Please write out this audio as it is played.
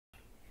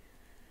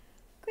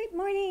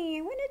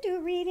to do a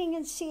reading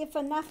and see if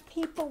enough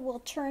people will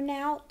turn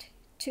out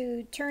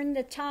to turn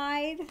the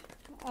tide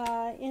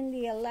in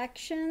the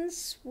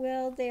elections.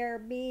 Will there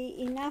be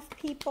enough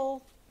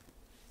people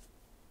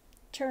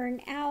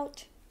turn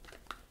out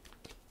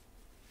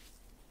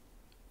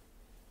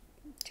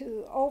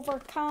to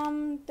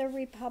overcome the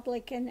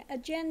Republican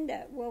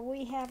agenda? Will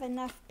we have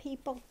enough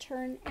people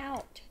turn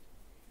out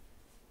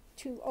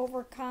to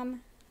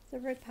overcome the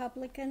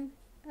Republican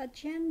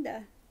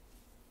agenda?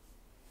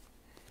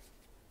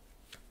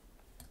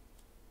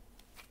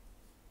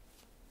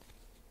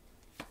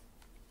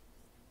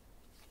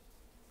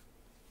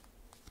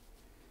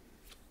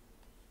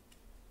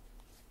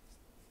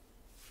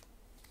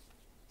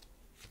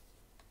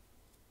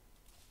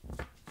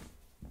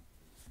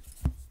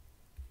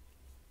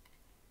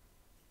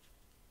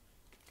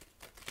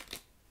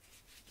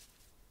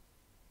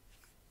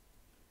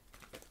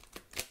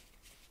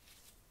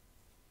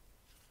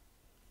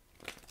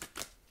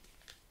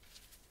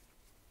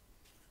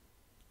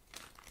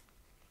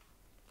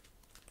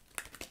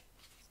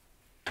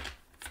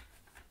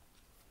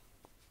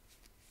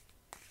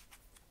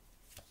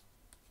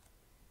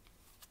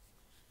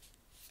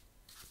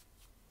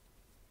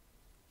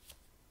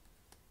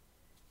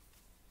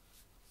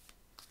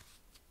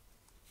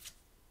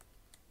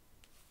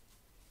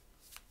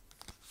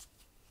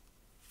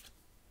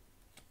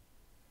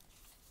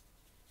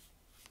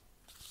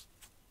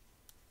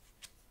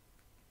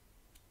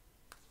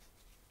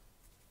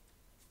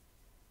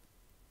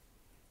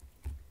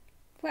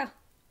 Well,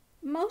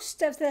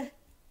 most of the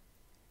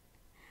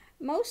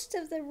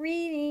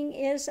reading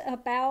is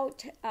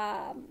about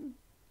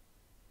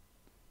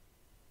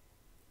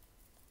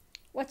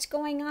what's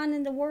going on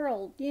in the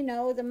world. You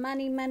know, the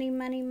money,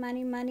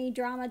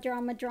 drama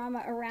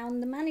around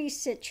the money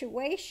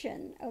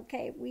situation.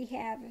 Okay, we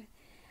have,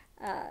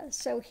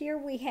 so here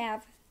we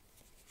have,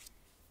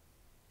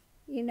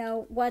 you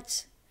know,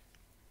 what's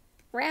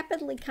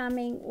rapidly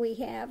coming. We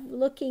have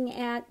looking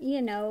at,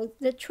 you know,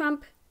 the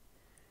Trump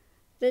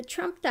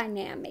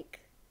dynamic.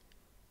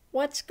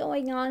 What's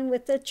going on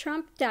with the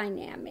Trump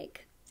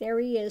dynamic? There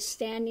he is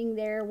standing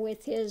there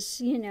with his,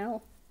 you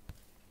know,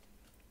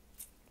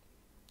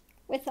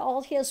 with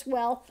all his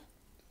wealth,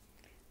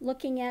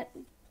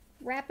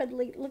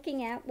 rapidly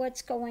looking at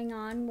what's going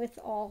on with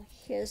all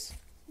his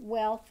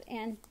wealth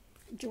and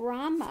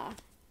drama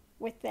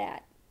with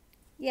that.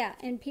 Yeah,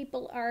 and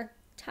people are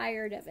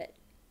tired of it.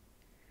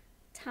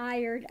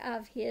 Tired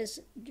of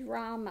his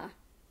drama,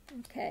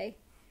 okay?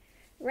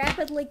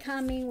 Rapidly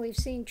coming. We've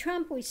seen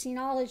Trump, we've seen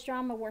all his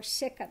drama, we're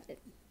sick of it,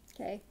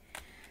 okay?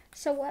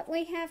 So what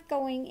we have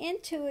going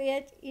into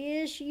it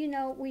is, you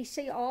know, we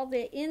see all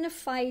the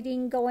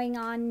infighting going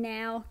on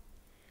now.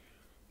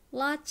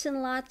 Lots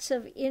and lots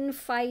of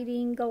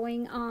infighting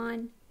going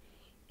on,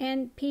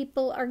 and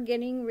people are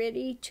getting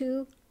ready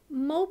to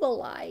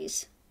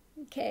mobilize,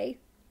 okay?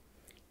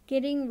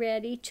 Getting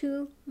ready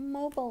to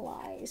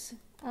mobilize.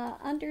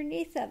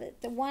 Underneath of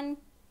it, the one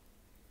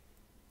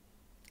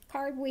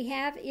card we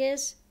have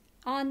is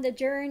on the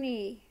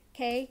journey,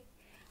 okay?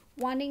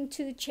 Wanting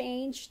to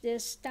change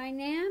this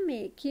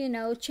dynamic, you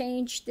know,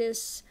 change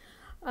this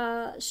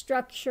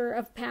structure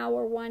of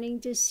power,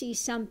 wanting to see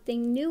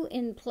something new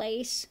in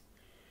place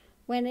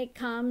when it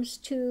comes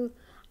to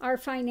our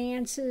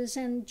finances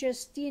and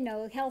just, you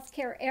know,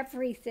 healthcare,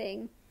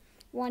 everything,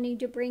 wanting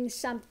to bring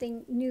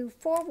something new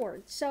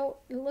forward. So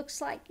it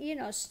looks like, you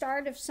know,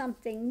 start of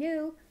something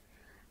new.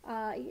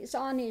 He's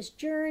on his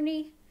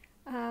journey.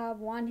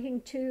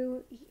 Wanting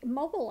to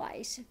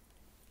mobilize,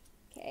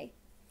 okay?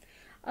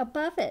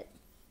 Above it,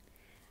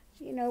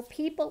 you know,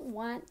 people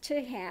want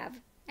to have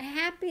a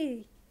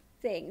happy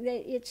thing.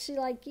 It's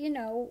like, you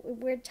know,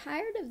 we're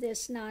tired of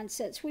this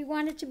nonsense. We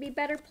want it to be a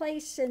better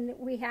place, and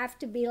we have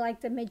to be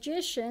like the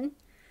magician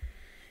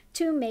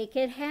to make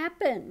it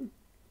happen,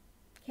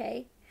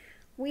 okay?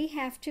 We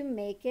have to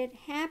make it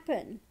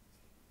happen,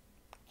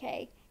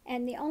 okay?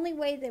 And the only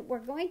way that we're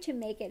going to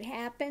make it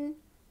happen,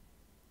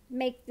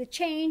 make the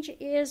change,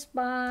 is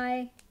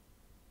by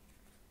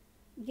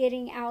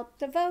getting out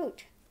the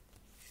vote.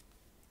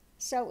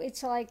 So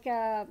it's like,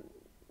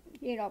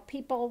 you know,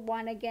 people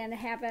want, again, to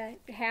have a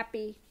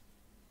happy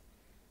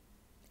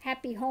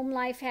home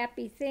life,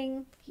 happy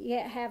thing,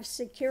 have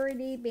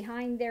security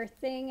behind their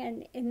thing.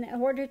 And in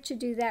order to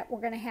do that,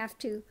 we're going to have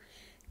to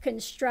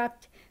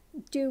construct,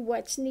 do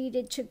what's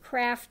needed to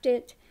craft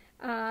it,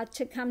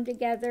 to come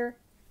together,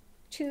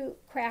 to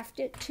craft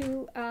it,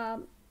 to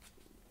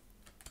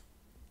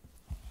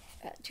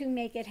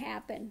make it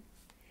happen.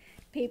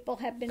 People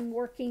have been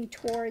working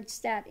towards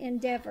that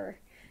endeavor.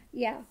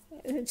 Yeah,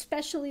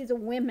 especially the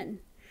women.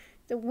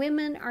 The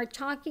women are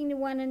talking to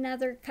one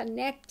another,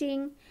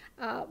 connecting,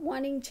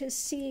 wanting to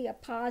see a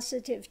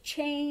positive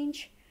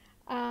change.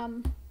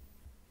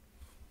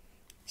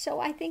 So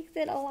I think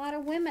that a lot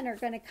of women are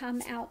going to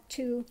come out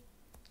to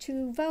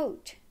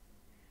vote.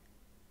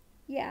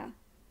 Yeah,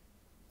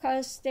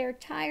 because they're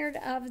tired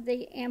of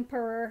the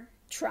Emperor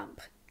Trump,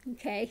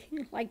 okay?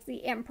 Like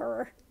the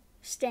Emperor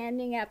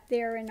standing up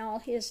there and all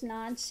his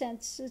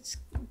nonsense that's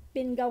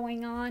been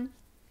going on.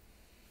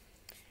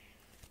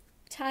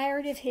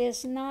 Tired of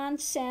his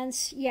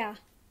nonsense. Yeah,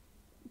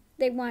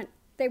 they want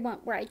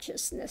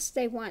righteousness.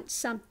 They want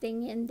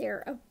something in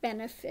there of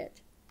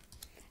benefit.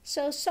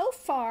 So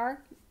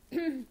far,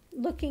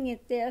 looking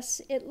at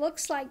this, it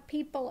looks like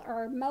people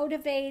are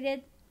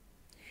motivated.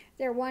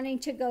 They're wanting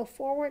to go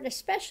forward,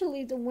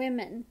 especially the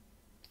women,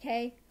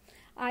 okay?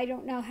 I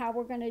don't know how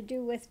we're going to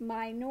do with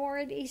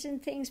minorities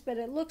and things, but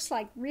it looks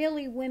like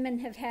really women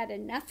have had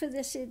enough of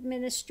this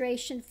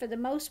administration for the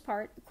most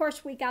part. Of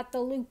course, we got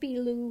the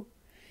loopy-loo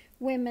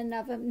women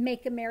of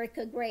Make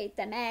America Great,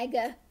 the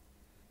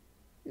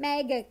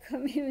MAGA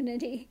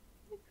community.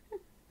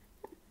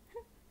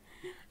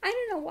 I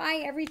don't know why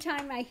every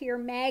time I hear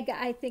MAGA,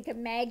 I think of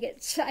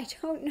maggots. I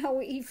don't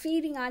know,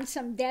 feeding on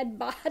some dead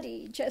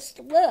body, just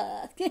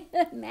look,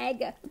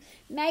 MAGA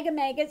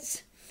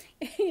maggots,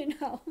 you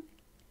know.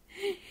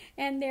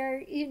 And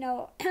they're, you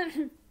know,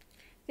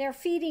 they're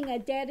feeding a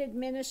dead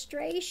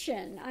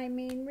administration. I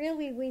mean,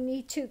 really, we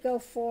need to go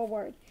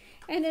forward.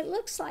 And it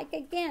looks like,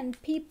 again,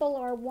 people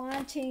are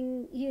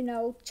wanting, you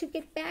know, to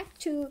get back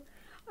to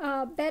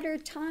better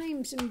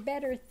times and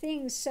better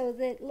things. So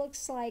that it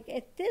looks like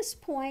at this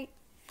point,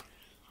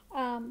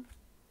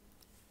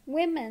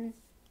 women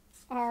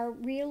are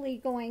really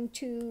going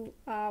to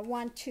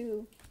want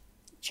to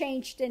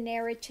change the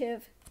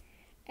narrative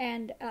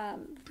and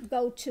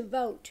go to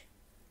vote.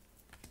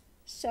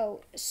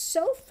 So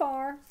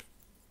far,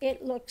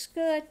 it looks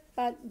good,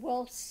 but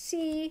we'll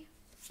see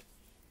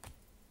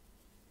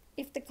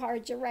if the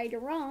cards are right or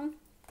wrong,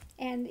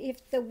 and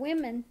if the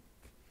women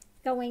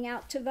going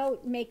out to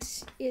vote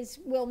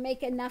will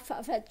make enough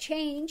of a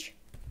change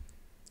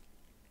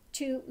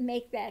to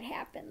make that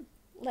happen.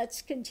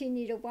 Let's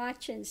continue to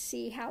watch and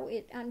see how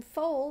it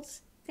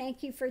unfolds.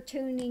 Thank you for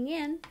tuning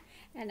in,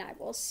 and I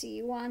will see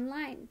you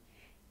online.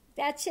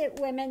 That's it,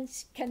 women.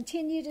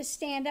 Continue to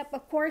stand up.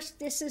 Of course,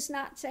 this is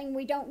not saying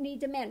we don't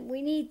need the men.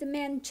 We need the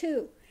men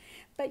too.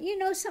 But you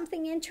know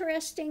something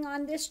interesting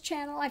on this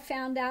channel? I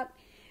found out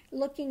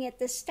looking at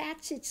the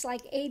stats, it's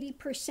like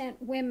 80%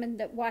 women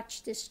that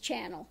watch this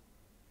channel.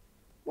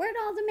 Where'd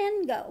all the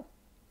men go?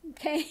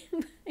 Okay?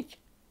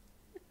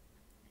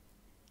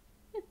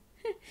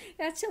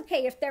 That's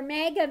okay. If they're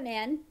MAGA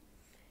men,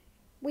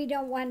 we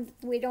don't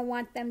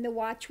want them to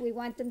watch. We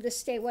want them to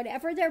stay.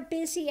 Whatever they're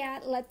busy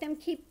at, let them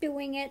keep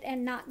doing it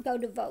and not go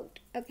to vote.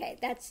 Okay,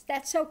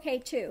 that's okay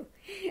too.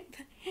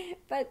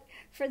 But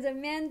for the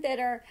men that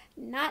are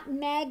not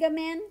MAGA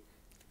men,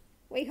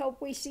 we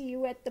hope we see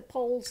you at the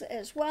polls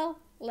as well.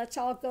 Let's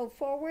all go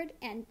forward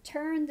and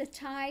turn the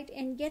tide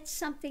and get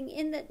something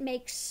in that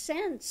makes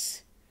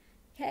sense.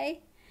 Okay?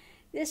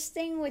 This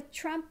thing with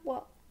Trump,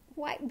 well,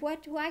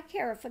 what do I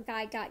care if a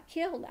guy got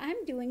killed?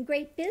 I'm doing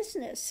great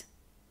business.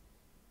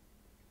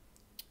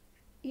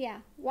 Yeah,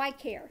 why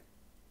care?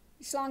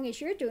 As long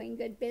as you're doing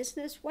good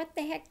business, what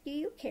the heck do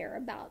you care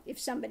about if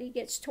somebody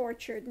gets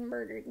tortured and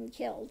murdered and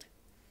killed?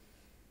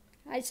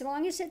 As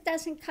long as it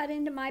doesn't cut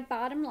into my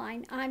bottom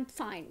line, I'm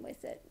fine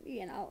with it.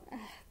 You know,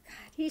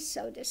 God, he's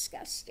so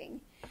disgusting.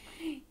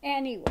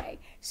 Anyway,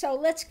 so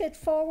let's get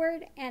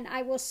forward, and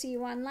I will see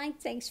you online.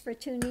 Thanks for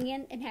tuning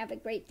in, and have a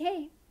great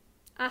day.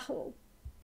 Aho.